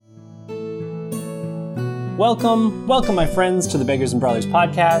Welcome my friends to the Beggars and Brothers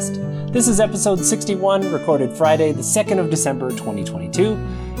podcast. This is episode 61, recorded Friday, the 2nd of December, 2022.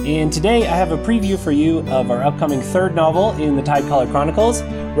 And today I have a preview for you of our upcoming third novel in the Tidecaller Chronicles,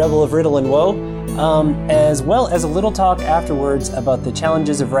 Rebel of Riddle and Woe, as well as a little talk afterwards about the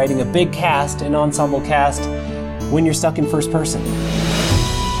challenges of writing a big cast, an ensemble cast, when you're stuck in first person.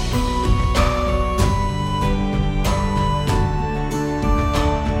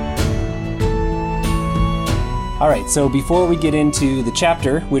 Alright, so before we get into the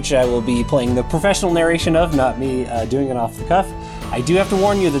chapter, which I will be playing the professional narration of, not me doing it off the cuff, I do have to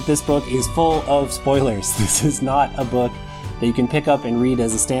warn you that this book is full of spoilers. This is not a book that you can pick up and read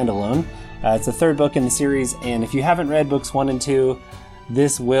as a standalone. It's the third book in the series, and if you haven't read books 1 and 2,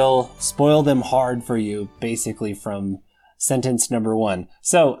 this will spoil them hard for you, basically from sentence number 1.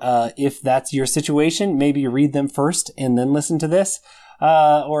 So, if that's your situation, maybe read them first and then listen to this.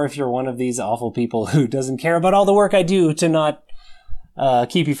 Or if you're one of these awful people who doesn't care about all the work I do to not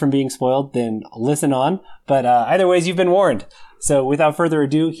keep you from being spoiled, then listen on. But either ways, you've been warned. So without further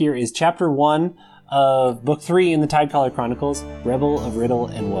ado, here is Chapter 1 of Book 3 in the Tidecaller Chronicles, Rebel of Riddle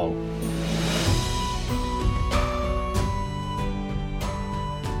and Woe.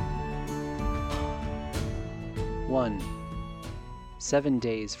 1. 7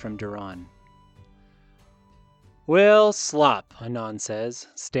 days from Duran. "Well, slop," Anon says,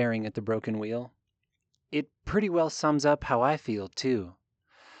 staring at the broken wheel. "It pretty well sums up how I feel, too.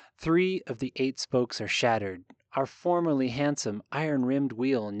 3 of the 8 spokes are shattered, our formerly handsome iron-rimmed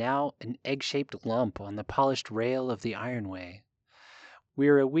wheel now an egg-shaped lump on the polished rail of the ironway. We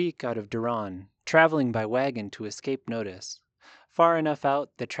are a week out of Duran, traveling by wagon to escape notice. Far enough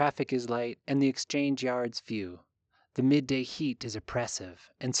out that traffic is light and the exchange yards few. The midday heat is oppressive,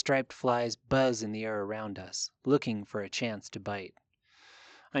 and striped flies buzz in the air around us, looking for a chance to bite.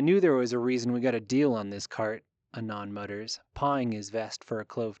 I knew there was a reason we got a deal on this cart," Anon mutters, pawing his vest for a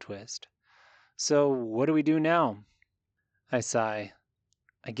clove twist. "So what do we do now?" I sigh.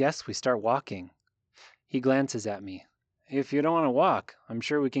 "I guess we start walking." He glances at me. "If you don't want to walk, I'm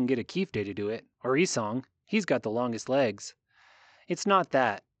sure we can get a Keefde to do it, or Esong. He's got the longest legs." "It's not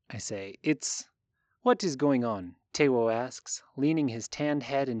that," I say. "It's—" "What is going on?" Tewo asks, leaning his tanned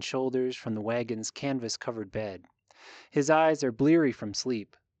head and shoulders from the wagon's canvas-covered bed. His eyes are bleary from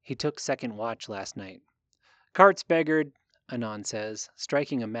sleep. He took second watch last night. "Cart's beggared," Anon says,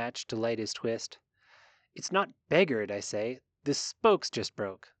 striking a match to light his twist. "It's not beggared," I say. "The spokes just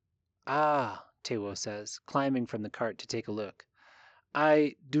broke." "Ah," Tewo says, climbing from the cart to take a look.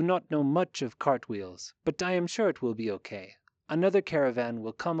 "I do not know much of cartwheels, but I am sure it will be okay. Another caravan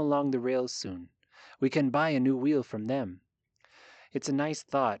will come along the rails soon. We can buy a new wheel from them." It's a nice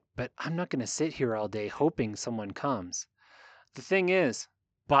thought, but I'm not going to sit here all day hoping someone comes. "The thing is—"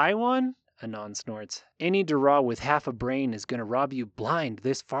 "Buy one?" Anon snorts. "Any Dara with half a brain is going to rob you blind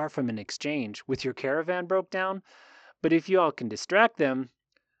this far from an exchange, with your caravan broke down. But if you all can distract them—"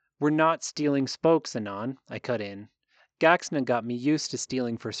 "We're not stealing spokes, Anon," I cut in. "Gaxna got me used to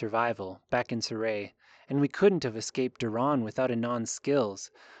stealing for survival, back in Saray, and we couldn't have escaped Duran without Anon's skills.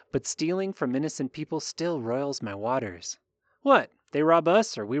 But stealing from innocent people still roils my waters." "What? They rob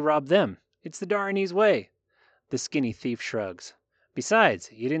us or we rob them? It's the Daranese way." The skinny thief shrugs.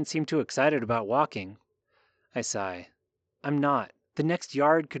 "Besides, you didn't seem too excited about walking." I sigh. "I'm not. The next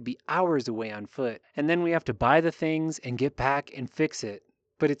yard could be hours away on foot, and then we have to buy the things and get back and fix it.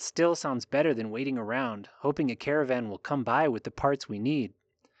 But it still sounds better than waiting around, hoping a caravan will come by with the parts we need."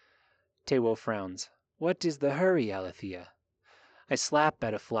 Tewo frowns. "What is the hurry, Alethea?" I slap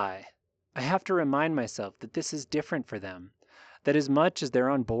at a fly. I have to remind myself that this is different for them. That as much as they're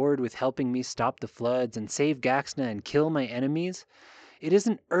on board with helping me stop the floods and save Gaxna and kill my enemies, it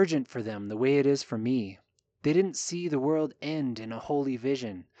isn't urgent for them the way it is for me. They didn't see the world end in a holy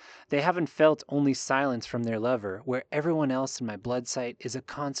vision. They haven't felt only silence from their lover, where everyone else in my blood sight is a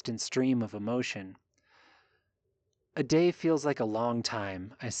constant stream of emotion. "A day feels like a long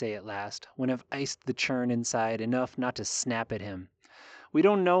time," I say at last, when I've iced the churn inside enough not to snap at him. "We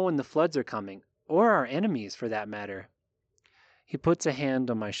don't know when the floods are coming, or our enemies for that matter." He puts a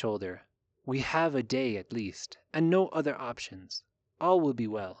hand on my shoulder. "We have a day at least, and no other options. All will be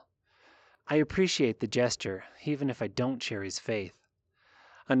well." I appreciate the gesture, even if I don't share his faith.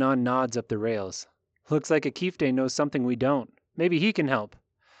 Anon nods up the rails. "Looks like a Keefde knows something we don't. Maybe he can help."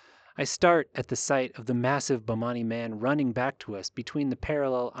 I start at the sight of the massive Bomani man running back to us between the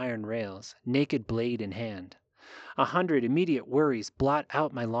parallel iron rails, naked blade in hand. 100 immediate worries blot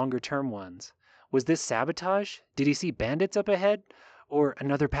out my longer-term ones. Was this sabotage? Did he see bandits up ahead? Or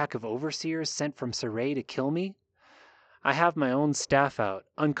another pack of overseers sent from Saray to kill me? I have my own staff out,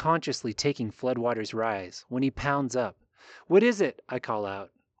 unconsciously taking Floodwater's rise, when he pounds up. "What is it?" I call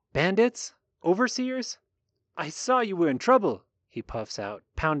out. "Bandits? Overseers?" "I saw you were in trouble," he puffs out,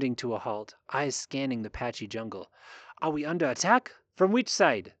 pounding to a halt, eyes scanning the patchy jungle. "Are we under attack? From which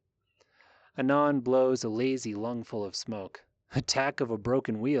side?" Anon blows a lazy lungful of smoke. Attack of a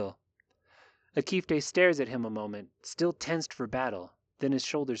broken wheel. Akifte stares at him a moment, still tensed for battle, then his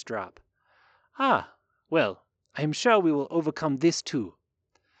shoulders drop. "Ah, well, I am sure we will overcome this too."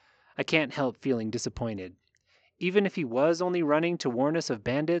 I can't help feeling disappointed. Even if he was only running to warn us of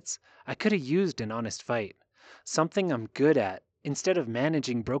bandits, I could have used an honest fight. Something I'm good at, instead of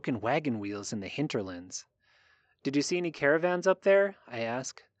managing broken wagon wheels in the hinterlands. "Did you see any caravans up there?" I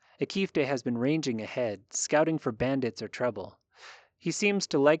ask. Akifte has been ranging ahead, scouting for bandits or trouble. He seems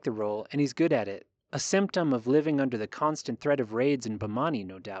to like the role, and he's good at it. A symptom of living under the constant threat of raids in Bamani,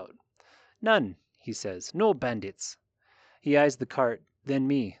 no doubt. "None," he says. "No bandits." He eyes the cart, then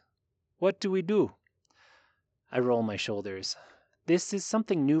me. "What do we do?" I roll my shoulders. This is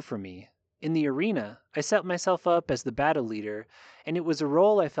something new for me. In the arena, I set myself up as the battle leader, and it was a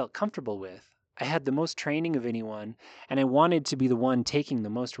role I felt comfortable with. I had the most training of anyone, and I wanted to be the one taking the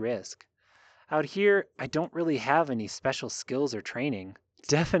most risk. Out here, I don't really have any special skills or training.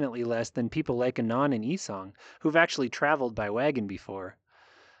 Definitely less than people like Anon and Isong, who've actually traveled by wagon before.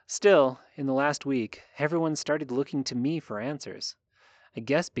 Still, in the last week, everyone started looking to me for answers. I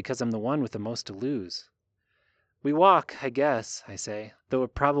guess because I'm the one with the most to lose. "We walk, I guess," I say, though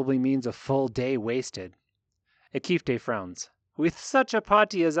it probably means a full day wasted. Akifte frowns. "With such a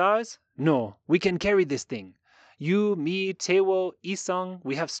party as ours? No, we can carry this thing. You, me, Tewo, Isong,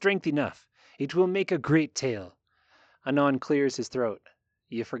 we have strength enough. It will make a great tale." Anon clears his throat.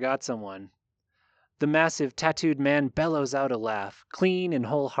 "You forgot someone." The massive, tattooed man bellows out a laugh, clean and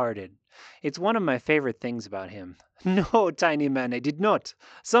wholehearted. It's one of my favorite things about him. "No, tiny man, I did not.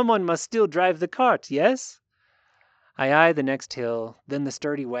 Someone must still drive the cart, yes?" I eye the next hill, then the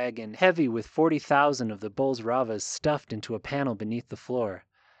sturdy wagon, heavy with 40,000 of the bull's ravas stuffed into a panel beneath the floor.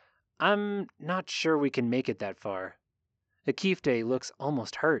 I'm not sure we can make it that far. Akifte looks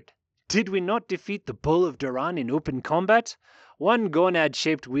almost hurt. "Did we not defeat the bull of Duran in open combat? One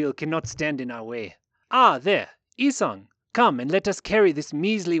gonad-shaped wheel cannot stand in our way. Ah, there! Isong, come and let us carry this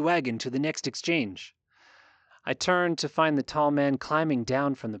measly wagon to the next exchange." I turn to find the tall man climbing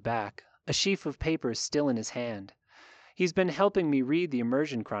down from the back, a sheaf of papers still in his hand. He's been helping me read the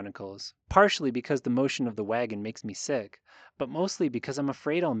Immersion Chronicles, partially because the motion of the wagon makes me sick, but mostly because I'm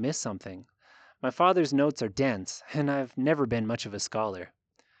afraid I'll miss something. My father's notes are dense, and I've never been much of a scholar.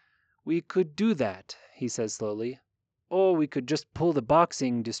 "We could do that," he says slowly. "Or we could just pull the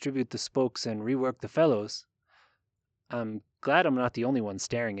boxing, distribute the spokes, and rework the fellows." I'm glad I'm not the only one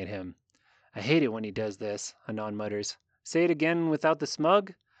staring at him. "I hate it when he does this," Anon mutters. "Say it again without the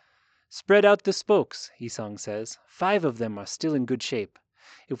smug." "Spread out the spokes," Isong says. 5 of them are still in good shape.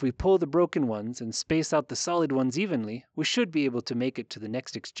 If we pull the broken ones and space out the solid ones evenly, we should be able to make it to the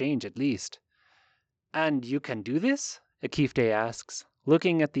next exchange at least." "And you can do this?" Akifte asks,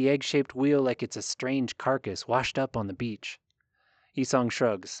 looking at the egg-shaped wheel like it's a strange carcass washed up on the beach. Isong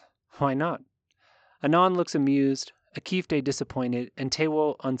shrugs. "Why not?" Anon looks amused, Akifte disappointed, and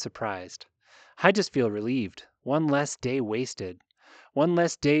Tewo unsurprised. I just feel relieved. One less day wasted. One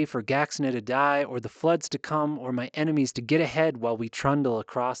less day for Gaxna to die, or the floods to come, or my enemies to get ahead while we trundle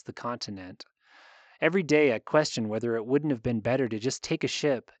across the continent. Every day I question whether it wouldn't have been better to just take a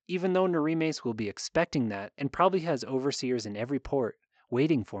ship, even though Narimes will be expecting that and probably has overseers in every port,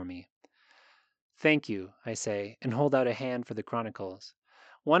 waiting for me. "Thank you," I say, and hold out a hand for the Chronicles.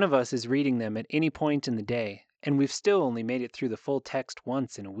 One of us is reading them at any point in the day, and we've still only made it through the full text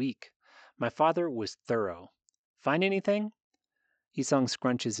once in a week. My father was thorough. "Find anything?" Isong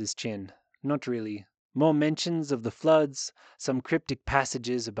scrunches his chin. "Not really. More mentions of the floods, some cryptic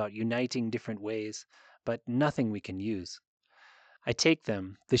passages about uniting different ways, but nothing we can use." I take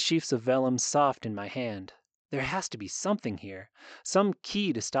them, the sheafs of vellum soft in my hand. There has to be something here, some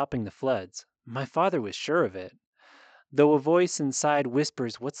key to stopping the floods. My father was sure of it. Though a voice inside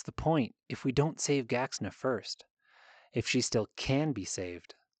whispers, what's the point if we don't save Gaxna first? If she still can be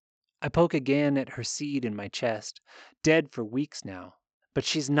saved. I poke again at her seed in my chest, dead for weeks now. But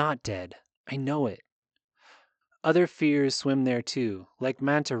she's not dead. I know it. Other fears swim there too, like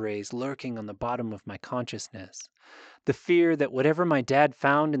manta rays lurking on the bottom of my consciousness. The fear that whatever my dad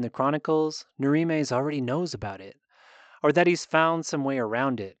found in the Chronicles, Narimes already knows about it. Or that he's found some way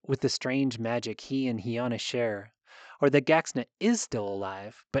around it, with the strange magic he and Hiana share. Or that Gaxna is still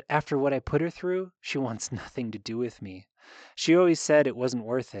alive, but after what I put her through, she wants nothing to do with me. She always said it wasn't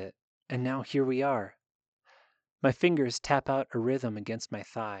worth it. And now here we are. My fingers tap out a rhythm against my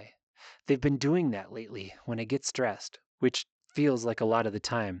thigh. They've been doing that lately when I get stressed, which feels like a lot of the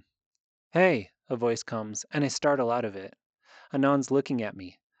time. Hey, a voice comes, and I startle out of it. Anon's looking at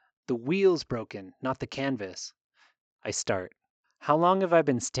me. The wheel's broken, not the canvas. I start. How long have I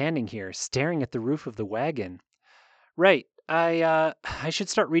been standing here, staring at the roof of the wagon? Right, I should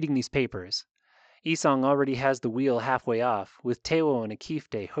start reading these papers. Isong already has the wheel halfway off, with Tewo and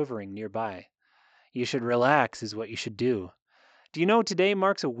Akifte hovering nearby. You should relax, is what you should do. Do you know today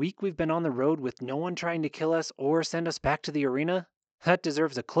marks a week we've been on the road with no one trying to kill us or send us back to the arena? That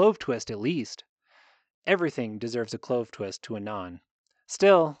deserves a clove twist at least. Everything deserves a clove twist to Anon.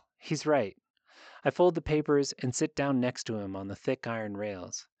 Still, he's right. I fold the papers and sit down next to him on the thick iron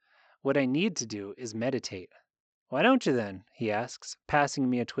rails. What I need to do is meditate. Why don't you then? He asks, passing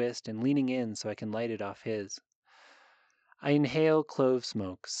me a twist and leaning in so I can light it off his. I inhale clove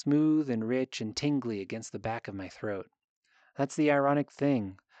smoke, smooth and rich and tingly against the back of my throat. That's the ironic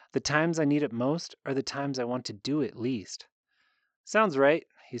thing. The times I need it most are the times I want to do it least. Sounds right,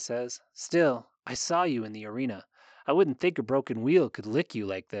 he says. Still, I saw you in the arena. I wouldn't think a broken wheel could lick you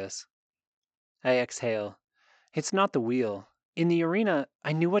like this. I exhale. It's not the wheel. In the arena,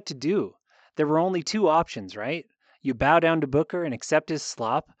 I knew what to do. There were only two options, right? You bow down to Booker and accept his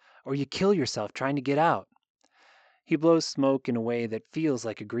slop, or you kill yourself trying to get out. He blows smoke in a way that feels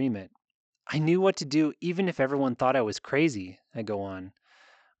like agreement. I knew what to do even if everyone thought I was crazy, I go on.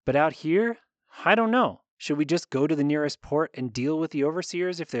 But out here, I don't know. Should we just go to the nearest port and deal with the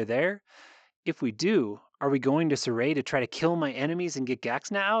overseers if they're there? If we do, are we going to Saray to try to kill my enemies and get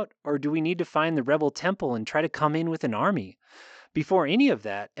Gaxna out? Or do we need to find the rebel temple and try to come in with an army? Before any of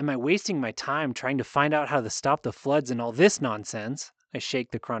that, am I wasting my time trying to find out how to stop the floods and all this nonsense? I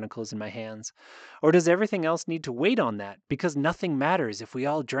shake the chronicles in my hands. Or does everything else need to wait on that because nothing matters if we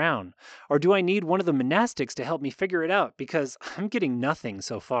all drown? Or do I need one of the monastics to help me figure it out because I'm getting nothing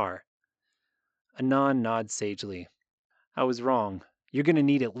so far? Anon nods sagely. I was wrong. You're going to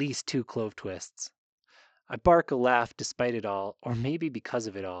need at least 2 clove twists. I bark a laugh despite it all, or maybe because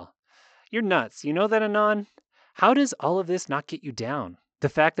of it all. You're nuts, you know that, Anon? How does all of this not get you down? The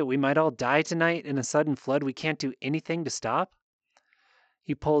fact that we might all die tonight in a sudden flood we can't do anything to stop?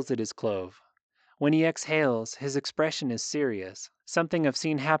 He pulls at his clove. When he exhales, his expression is serious, something I've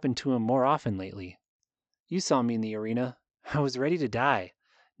seen happen to him more often lately. You saw me in the arena. I was ready to die.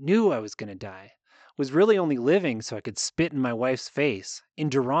 Knew I was going to die. Was really only living so I could spit in my wife's face, in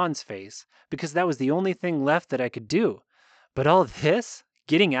Duran's face, because that was the only thing left that I could do. But all this?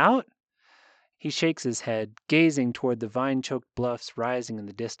 Getting out? He shakes his head, gazing toward the vine-choked bluffs rising in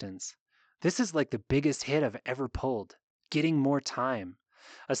the distance. This is like the biggest hit I've ever pulled. Getting more time.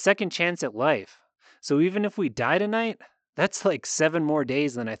 A second chance at life. So even if we die tonight, that's like 7 more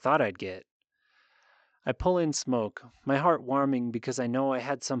days than I thought I'd get. I pull in smoke, my heart warming because I know I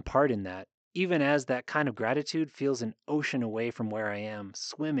had some part in that, even as that kind of gratitude feels an ocean away from where I am,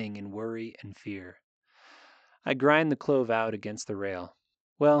 swimming in worry and fear. I grind the clove out against the rail.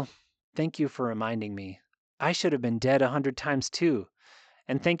 Well, thank you for reminding me. I should have been dead 100 times too.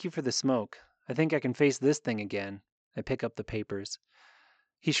 And thank you for the smoke. I think I can face this thing again. I pick up the papers.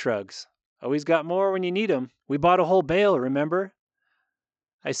 He shrugs. Always got more when you need 'em. We bought a whole bale, remember?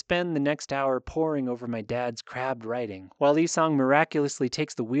 I spend the next hour poring over my dad's crabbed writing, while Isong miraculously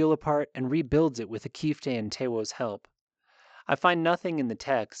takes the wheel apart and rebuilds it with Akifte and Tewo's help. I find nothing in the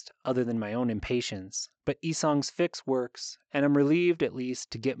text other than my own impatience, but Isong's fix works, and I'm relieved at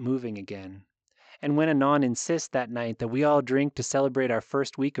least to get moving again. And when Anon insists that night that we all drink to celebrate our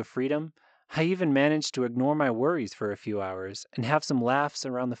first week of freedom, I even manage to ignore my worries for a few hours and have some laughs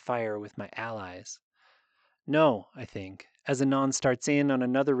around the fire with my allies. No, I think, as Anon starts in on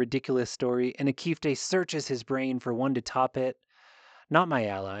another ridiculous story and Akifte searches his brain for one to top it. Not my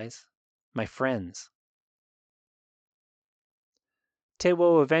allies, my friends.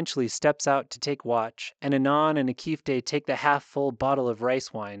 Tewo eventually steps out to take watch, and Anon and Akifte take the half-full bottle of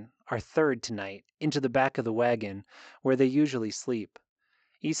rice wine, our third tonight, into the back of the wagon, where they usually sleep.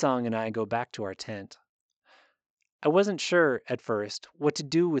 Isong and I go back to our tent. I wasn't sure, at first, what to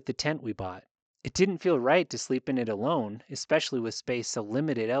do with the tent we bought. It didn't feel right to sleep in it alone, especially with space so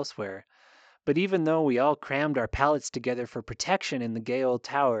limited elsewhere. But even though we all crammed our pallets together for protection in the gay old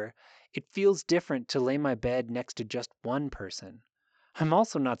tower, it feels different to lay my bed next to just one person. I'm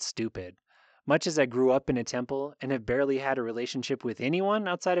also not stupid. Much as I grew up in a temple and have barely had a relationship with anyone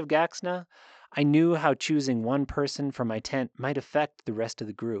outside of Gaxna, I knew how choosing one person for my tent might affect the rest of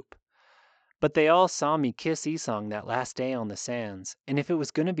the group. But they all saw me kiss Isong that last day on the sands, and if it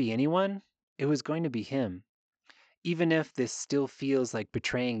was going to be anyone, it was going to be him. even if this still feels like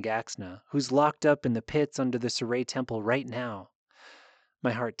betraying Gaxna, who's locked up in the pits under the Saray Temple right now.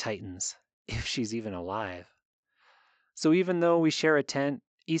 My heart tightens, if she's even alive. So even though we share a tent,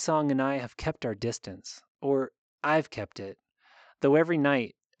 Isong and I have kept our distance, or I've kept it, though every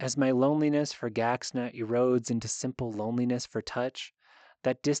night, as my loneliness for Gaxna erodes into simple loneliness for touch,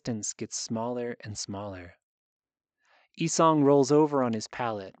 that distance gets smaller and smaller. Isong rolls over on his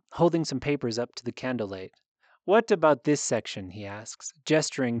pallet, holding some papers up to the candlelight. What about this section, he asks,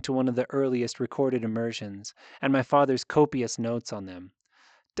 gesturing to one of the earliest recorded immersions, and my father's copious notes on them.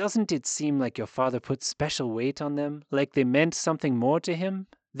 Doesn't it seem like your father put special weight on them, like they meant something more to him?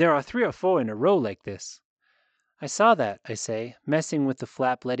 There are 3 or 4 in a row like this. I saw that, I say, messing with the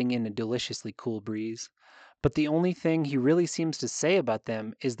flap letting in a deliciously cool breeze. But the only thing he really seems to say about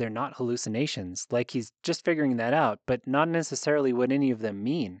them is they're not hallucinations, like he's just figuring that out, but not necessarily what any of them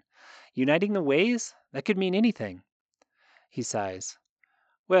mean. Uniting the ways? That could mean anything. He sighs.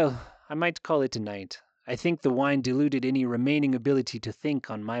 Well, I might call it a night. I think the wine diluted any remaining ability to think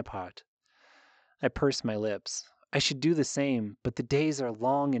on my part. I purse my lips. I should do the same, but the days are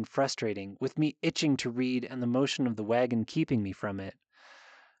long and frustrating, with me itching to read and the motion of the wagon keeping me from it.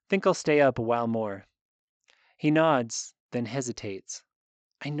 Think I'll stay up a while more. He nods, then hesitates.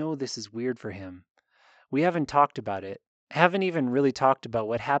 I know this is weird for him. We haven't talked about it. Haven't even really talked about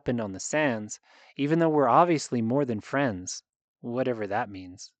what happened on the sands, even though we're obviously more than friends, whatever that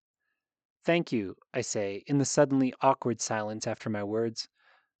means. Thank you, I say, in the suddenly awkward silence after my words,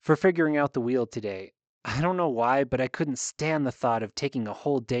 for figuring out the wheel today. I don't know why, but I couldn't stand the thought of taking a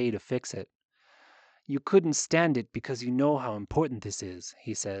whole day to fix it. You couldn't stand it because you know how important this is,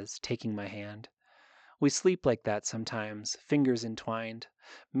 he says, taking my hand. We sleep like that sometimes, fingers entwined,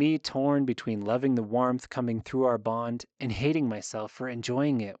 me torn between loving the warmth coming through our bond and hating myself for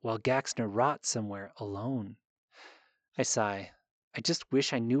enjoying it while Gaxner rots somewhere alone. I sigh. I just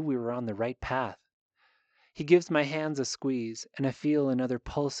wish I knew we were on the right path. He gives my hands a squeeze, and I feel another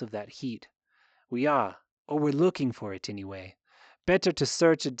pulse of that heat. We are, or we're looking for it anyway. Better to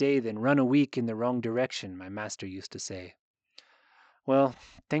search a day than run a week in the wrong direction, my master used to say. Well,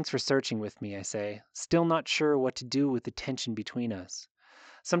 thanks for searching with me, I say, still not sure what to do with the tension between us.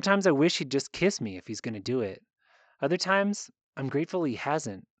 Sometimes I wish he'd just kiss me if he's going to do it. Other times, I'm grateful he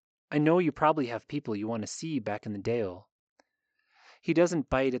hasn't. I know you probably have people you want to see back in the Dale. He doesn't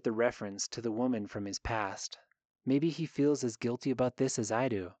bite at the reference to the woman from his past. Maybe he feels as guilty about this as I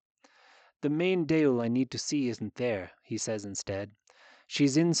do. The main Dale I need to see isn't there, he says instead.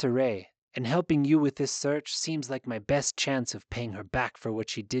 She's in Saray, and helping you with this search seems like my best chance of paying her back for what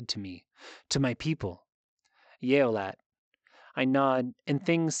she did to me, to my people. Yeolat. I nod, and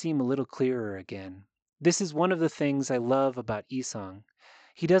things seem a little clearer again. This is one of the things I love about Isong.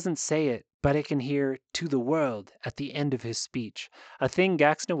 He doesn't say it, but I can hear "to the world" at the end of his speech, a thing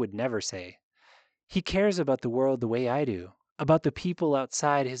Gaxna would never say. He cares about the world the way I do, about the people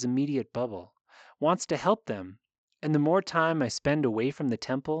outside his immediate bubble, wants to help them, and the more time I spend away from the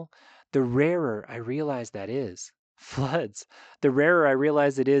temple, the rarer I realize that is. Floods, the rarer I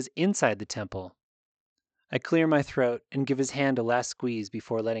realize it is inside the temple. I clear my throat and give his hand a last squeeze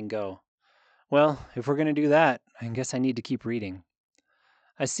before letting go. Well, if we're going to do that, I guess I need to keep reading.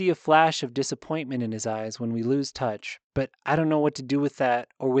 I see a flash of disappointment in his eyes when we lose touch, but I don't know what to do with that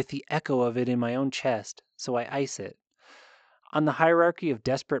or with the echo of it in my own chest, so I ice it. On the hierarchy of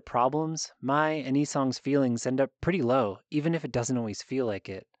desperate problems, my and Isong's feelings end up pretty low, even if it doesn't always feel like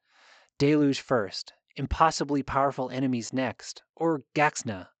it. Deluge first, impossibly powerful enemies next, or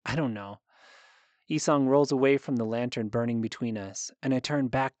Gaxna, I don't know. Isong rolls away from the lantern burning between us, and I turn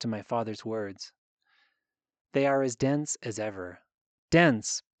back to my father's words. They are as dense as ever.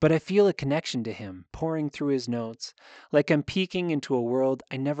 Dense, but I feel a connection to him, pouring through his notes, like I'm peeking into a world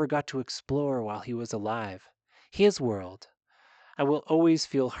I never got to explore while he was alive. His world. I will always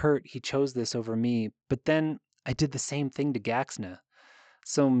feel hurt he chose this over me, but then I did the same thing to Gaxna.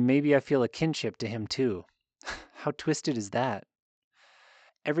 So maybe I feel a kinship to him too. How twisted is that?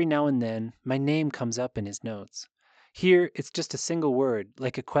 Every now and then, my name comes up in his notes. Here, it's just a single word,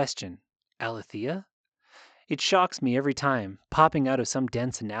 like a question. Alethea? It shocks me every time, popping out of some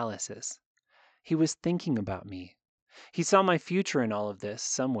dense analysis. He was thinking about me. He saw my future in all of this,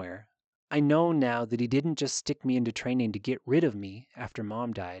 somewhere. I know now that he didn't just stick me into training to get rid of me after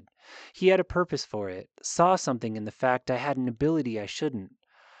Mom died. He had a purpose for it, saw something in the fact I had an ability I shouldn't.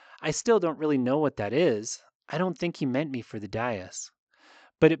 I still don't really know what that is. I don't think he meant me for the dais.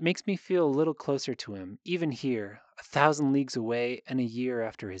 But it makes me feel a little closer to him, even here, 1,000 leagues away and a year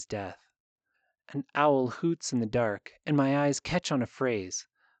after his death. An owl hoots in the dark, and my eyes catch on a phrase,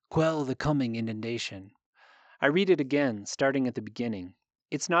 "Quell the coming inundation." I read it again, starting at the beginning.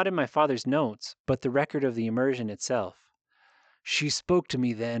 It's not in my father's notes, but the record of the immersion itself. She spoke to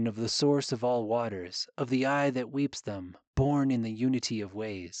me then of the source of all waters, of the eye that weeps them, born in the unity of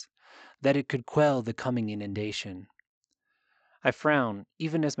ways, that it could quell the coming inundation. I frown,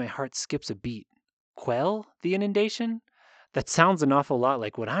 even as my heart skips a beat. Quell the inundation? That sounds an awful lot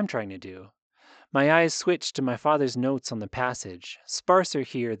like what I'm trying to do. My eyes switch to my father's notes on the passage, sparser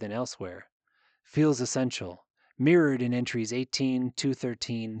here than elsewhere. Feels essential, mirrored in entries 18,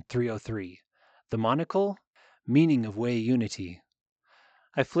 213, 303. The monocle? Meaning of way unity.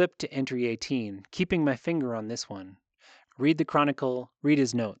 I flip to entry 18, keeping my finger on this one. Read the chronicle, read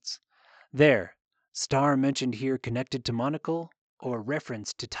his notes. There, star mentioned here connected to monocle, or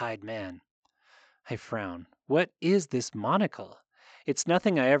reference to tied man. I frown. What is this monocle? It's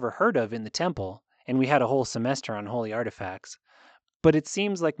nothing I ever heard of in the temple, and we had a whole semester on holy artifacts. But it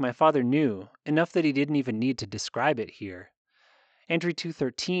seems like my father knew, enough that he didn't even need to describe it here. Entry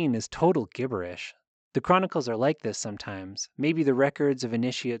 213 is total gibberish. The chronicles are like this sometimes, maybe the records of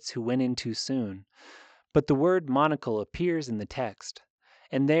initiates who went in too soon. But the word monocle appears in the text,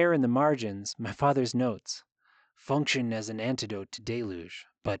 and there in the margins, my father's notes. Function as an antidote to deluge,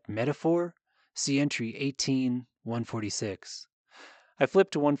 but metaphor? See entry 18, 146. I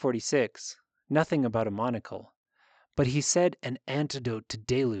flip to 146, nothing about a monocle. But he said an antidote to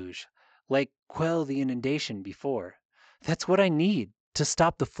deluge, like quell the inundation before. That's what I need, to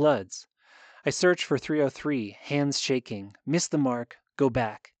stop the floods. I search for 303, hands shaking, miss the mark, go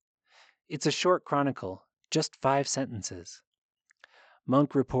back. It's a short chronicle, just 5 sentences.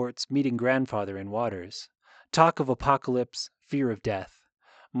 Monk reports meeting grandfather in waters. Talk of apocalypse, fear of death.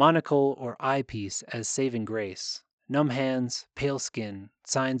 Monocle or eyepiece as saving grace. Numb hands, pale skin,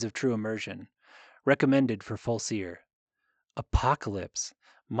 signs of true immersion. Recommended for full seer. Apocalypse.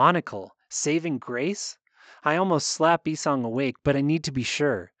 Monocle. Saving grace? I almost slap Isong awake, but I need to be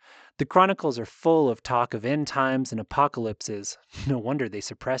sure. The chronicles are full of talk of end times and apocalypses. No wonder they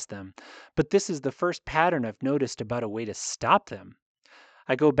suppress them. But this is the first pattern I've noticed about a way to stop them.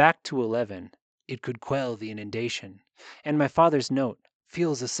 I go back to 11. It could quell the inundation. And my father's note.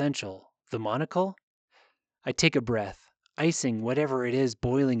 Feels essential. The monocle? I take a breath, icing whatever it is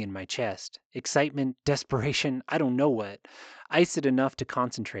boiling in my chest. Excitement, desperation, I don't know what. Ice it enough to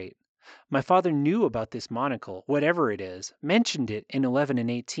concentrate. My father knew about this monocle, whatever it is, mentioned it in 11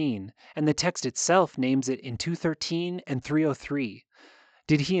 and 18, and the text itself names it in 213 and 303.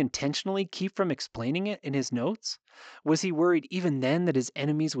 Did he intentionally keep from explaining it in his notes? Was he worried even then that his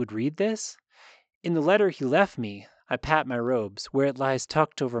enemies would read this? In the letter he left me, I pat my robes, where it lies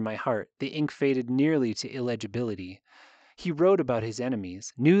tucked over my heart, the ink faded nearly to illegibility. He wrote about his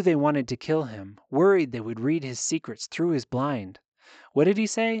enemies, knew they wanted to kill him, worried they would read his secrets through his blind. What did he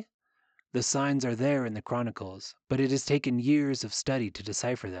say? The signs are there in the chronicles, but it has taken years of study to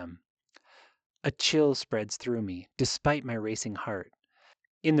decipher them. A chill spreads through me, despite my racing heart.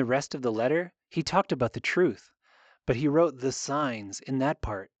 In the rest of the letter, he talked about the truth, but he wrote the signs in that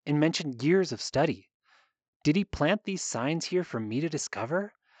part and mentioned years of study. Did he plant these signs here for me to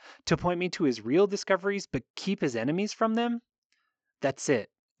discover? To point me to his real discoveries but keep his enemies from them? That's it.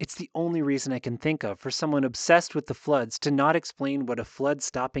 It's the only reason I can think of for someone obsessed with the floods to not explain what a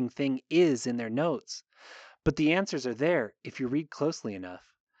flood-stopping thing is in their notes. But the answers are there if you read closely enough.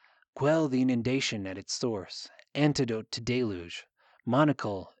 Quell the inundation at its source. Antidote to deluge.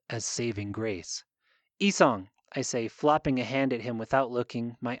 Monocle as saving grace. Isong, I say, flopping a hand at him without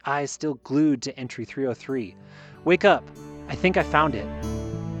looking, my eyes still glued to entry 303. Wake up. I think I found it.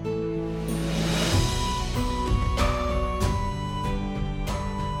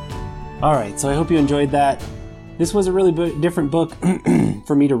 All right, so I hope you enjoyed that. This was a really different book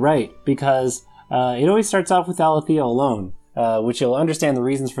for me to write because it always starts off with Alethea alone, which you'll understand the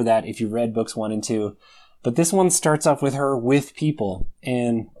reasons for that if you've read books 1 and 2. But this one starts off with her with people,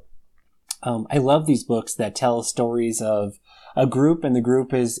 and I love these books that tell stories of a group, and the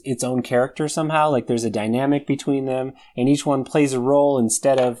group is its own character somehow. Like there's a dynamic between them, and each one plays a role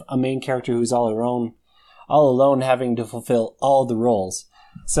instead of a main character who's all alone having to fulfill all the roles.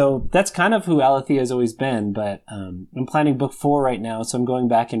 So that's kind of who Alethea has always been, but I'm planning book 4 right now, so I'm going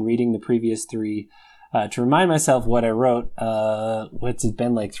back and reading the previous 3 to remind myself what I wrote. What's it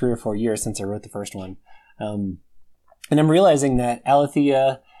been, like 3 or 4 years since I wrote the first one. And I'm realizing that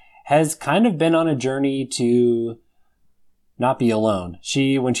Alethea has kind of been on a journey to not be alone.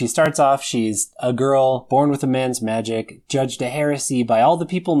 When she starts off, she's a girl born with immense magic, judged a heresy by all the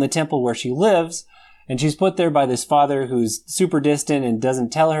people in the temple where she lives, and she's put there by this father who's super distant and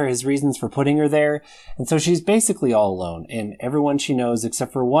doesn't tell her his reasons for putting her there. And so she's basically all alone. And everyone she knows,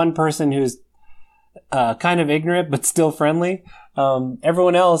 except for one person who's kind of ignorant, but still friendly.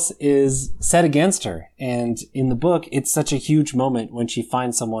 Everyone else is set against her. And in the book, it's such a huge moment when she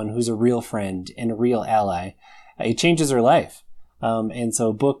finds someone who's a real friend and a real ally. It changes her life. And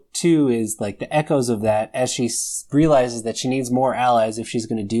so book 2 is like the echoes of that as she realizes that she needs more allies if she's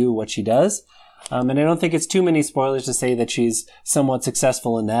going to do what she does. And I don't think it's too many spoilers to say that she's somewhat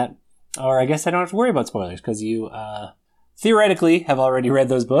successful in that. Or I guess I don't have to worry about spoilers because you theoretically have already read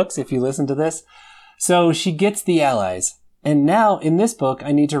those books if you listen to this. So she gets the allies. And now in this book,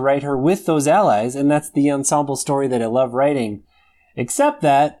 I need to write her with those allies. And that's the ensemble story that I love writing. Except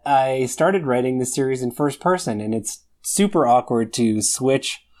that I started writing this series in first person, and it's super awkward to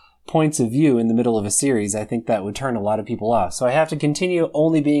switch points of view in the middle of a series. I think that would turn a lot of people off. So I have to continue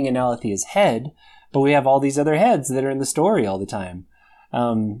only being in Alethea's head, but we have all these other heads that are in the story all the time.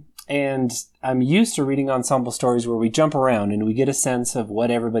 And I'm used to reading ensemble stories where we jump around and we get a sense of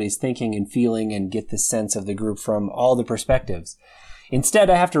what everybody's thinking and feeling and get the sense of the group from all the perspectives. Instead,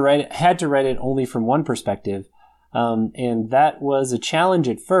 I had to write it only from one perspective. And that was a challenge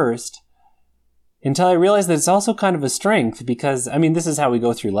at first, until I realized that it's also kind of a strength because, I mean, this is how we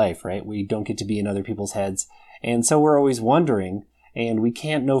go through life, right? We don't get to be in other people's heads. And so we're always wondering, and we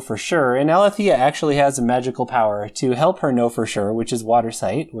can't know for sure. And Alethea actually has a magical power to help her know for sure, which is Water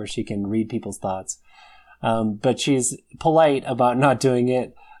Sight, where she can read people's thoughts. But she's polite about not doing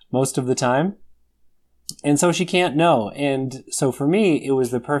it most of the time. And so she can't know. And so for me, it was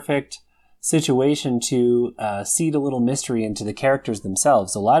the perfect situation to seed a little mystery into the characters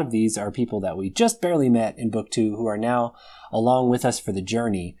themselves. A lot of these are people that we just barely met in book 2 who are now along with us for the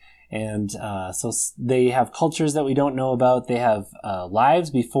journey. And so they have cultures that we don't know about. They have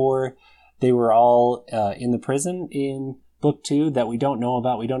lives before they were all in the prison in book 2 that we don't know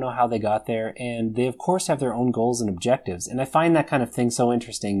about. We don't know how they got there. And they, of course, have their own goals and objectives. And I find that kind of thing so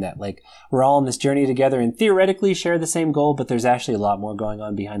interesting that, like, we're all on this journey together and theoretically share the same goal, but there's actually a lot more going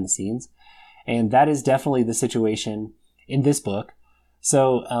on behind the scenes. And that is definitely the situation in this book.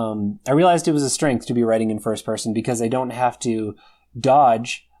 So I realized it was a strength to be writing in first person because I don't have to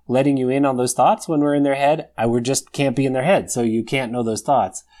dodge letting you in on those thoughts when we're in their head. We just can't be in their head, so you can't know those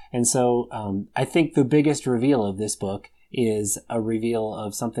thoughts. And so I think the biggest reveal of this book is a reveal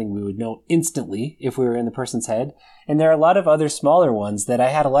of something we would know instantly if we were in the person's head. And there are a lot of other smaller ones that I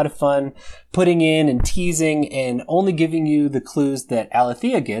had a lot of fun putting in and teasing and only giving you the clues that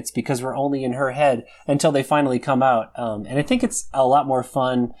Alethea gets because we're only in her head until they finally come out. And I think it's a lot more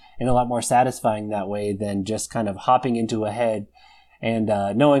fun and a lot more satisfying that way than just kind of hopping into a head and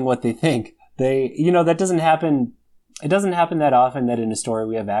knowing what they think. That doesn't happen. It doesn't happen that often that in a story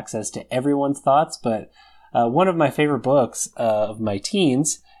we have access to everyone's thoughts, but one of my favorite books of my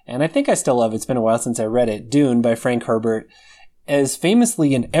teens, and I think I still love it, it's been a while since I read it, Dune by Frank Herbert, is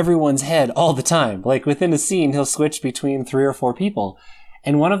famously in everyone's head all the time. Like within a scene, he'll switch between 3 or 4 people.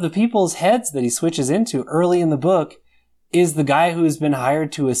 And one of the people's heads that he switches into early in the book is the guy who's been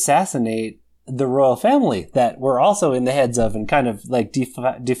hired to assassinate the royal family that we're also in the heads of and kind of like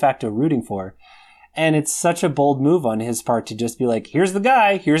de facto rooting for. And it's such a bold move on his part to just be like, here's the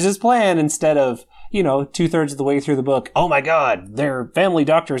guy, here's his plan, instead of, 2/3 of the way through the book, oh my God, their family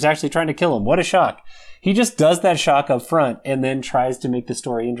doctor is actually trying to kill him. What a shock. He just does that shock up front and then tries to make the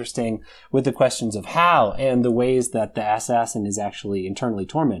story interesting with the questions of how and the ways that the assassin is actually internally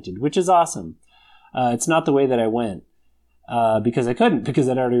tormented, which is awesome. It's not the way that I went because I couldn't, because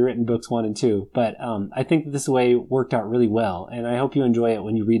I'd already written books 1 and 2. But I think that this way worked out really well, and I hope you enjoy it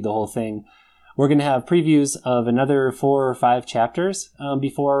when you read the whole thing. We're going to have previews of another 4 or 5 chapters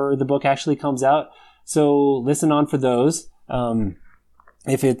before the book actually comes out. So listen on for those.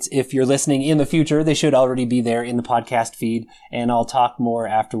 If you're listening in the future, they should already be there in the podcast feed, and I'll talk more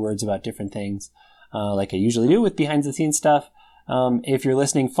afterwards about different things, like I usually do with behind the scenes stuff. If you're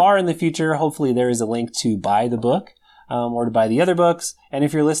listening far in the future, hopefully there is a link to buy the book or to buy the other books. And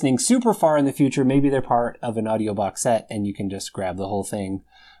if you're listening super far in the future, maybe they're part of an audio box set and you can just grab the whole thing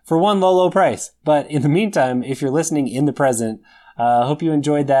for one low price. But in the meantime, if you're listening in the present, hope you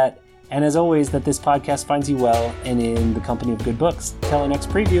enjoyed that. And as always, that this podcast finds you well and in the company of good books. Till our next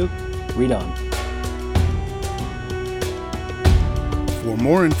preview, read on. For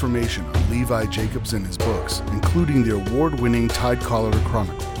more information on Levi Jacobs and his books, including the award-winning Tidecaller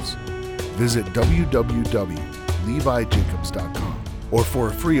Chronicles, visit www.levijacobs.com. Or for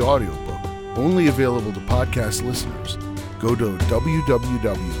a free audiobook, only available to podcast listeners, go to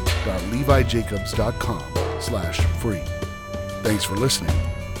www.levijacobs.com/free. Thanks for listening,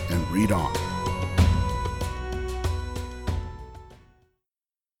 and read on.